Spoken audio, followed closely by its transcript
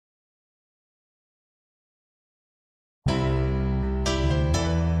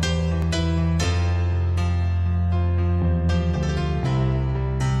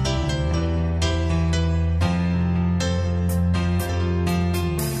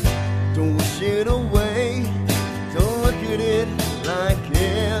it away. Don't look at it like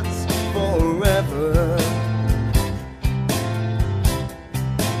it's forever.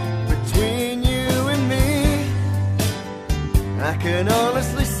 Between you and me, I can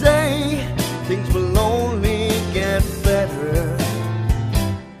honestly say things will only get better.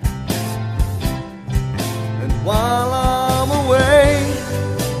 And while I'm away,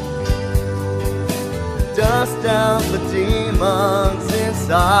 dust out the demons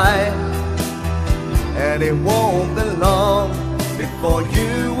inside, and it won't be long before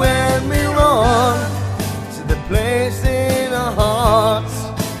you and me run to the place in our hearts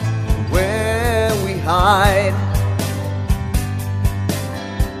where we hide.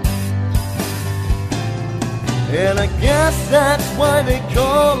 And I guess that's why they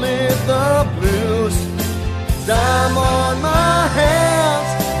call it the blues. 'Cause I'm on my hands,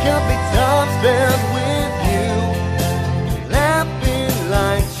 can't be time spent with you, laughing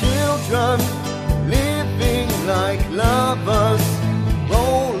like children, living like lovers,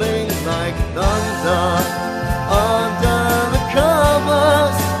 rolling like thunder under the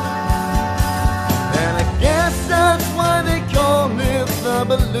covers. And I guess that's why they call it the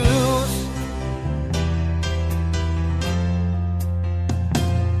blues.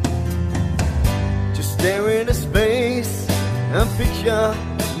 Just stare into space and picture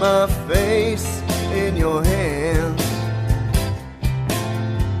my face in your hands.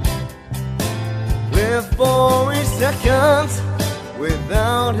 Live for a second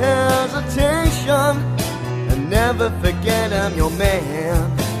without hesitation, and never forget I'm your man.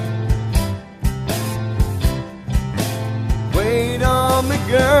 Wait on me,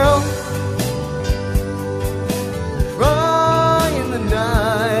 girl, cry in the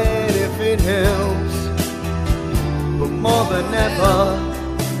night if it helps. But more than ever,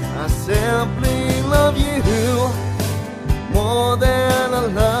 I simply love you more than I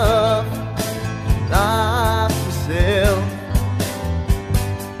love life itself.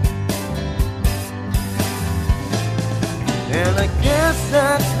 And I guess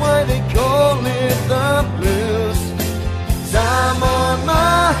that's why they call it the blues. 'Cause I'm on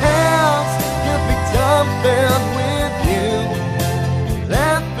my hands, can't be done spent with you,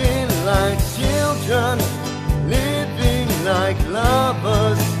 laughing like children, living like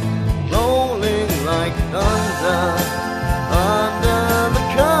lovers, rolling like thunder under the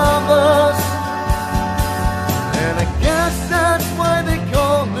covers. And I guess that's why they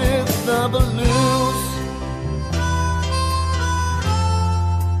call it the blues.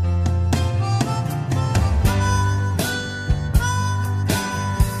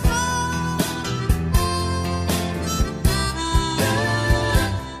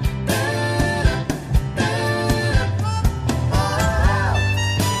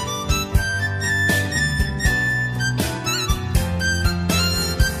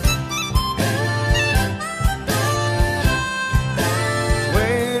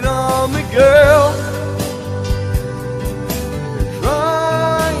 Girl,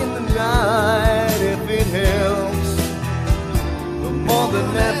 cry in the night if it helps. But more than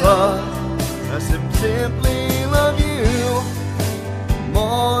ever, I simply love you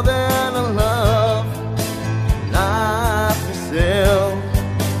more than I love life itself.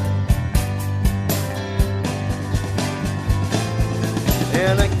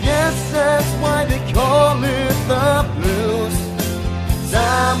 And I guess that's why they call it the blues. 'Cause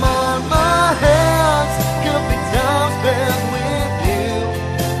I'm on my hands, could be time spent with you,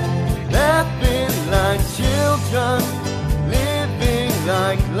 laughing like children, living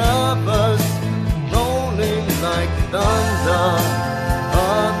like lovers, rolling like thunder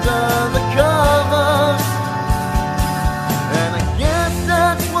under the covers. And I guess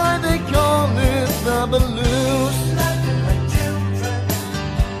that's why they call it the blues.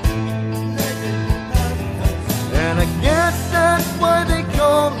 And I guess that's why they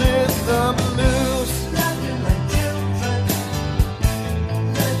call it the blues.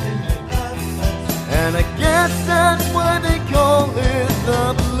 And I guess that's why they call it the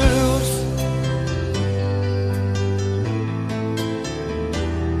blues.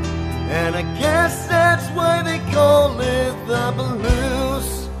 And I guess that's why they call it the blues.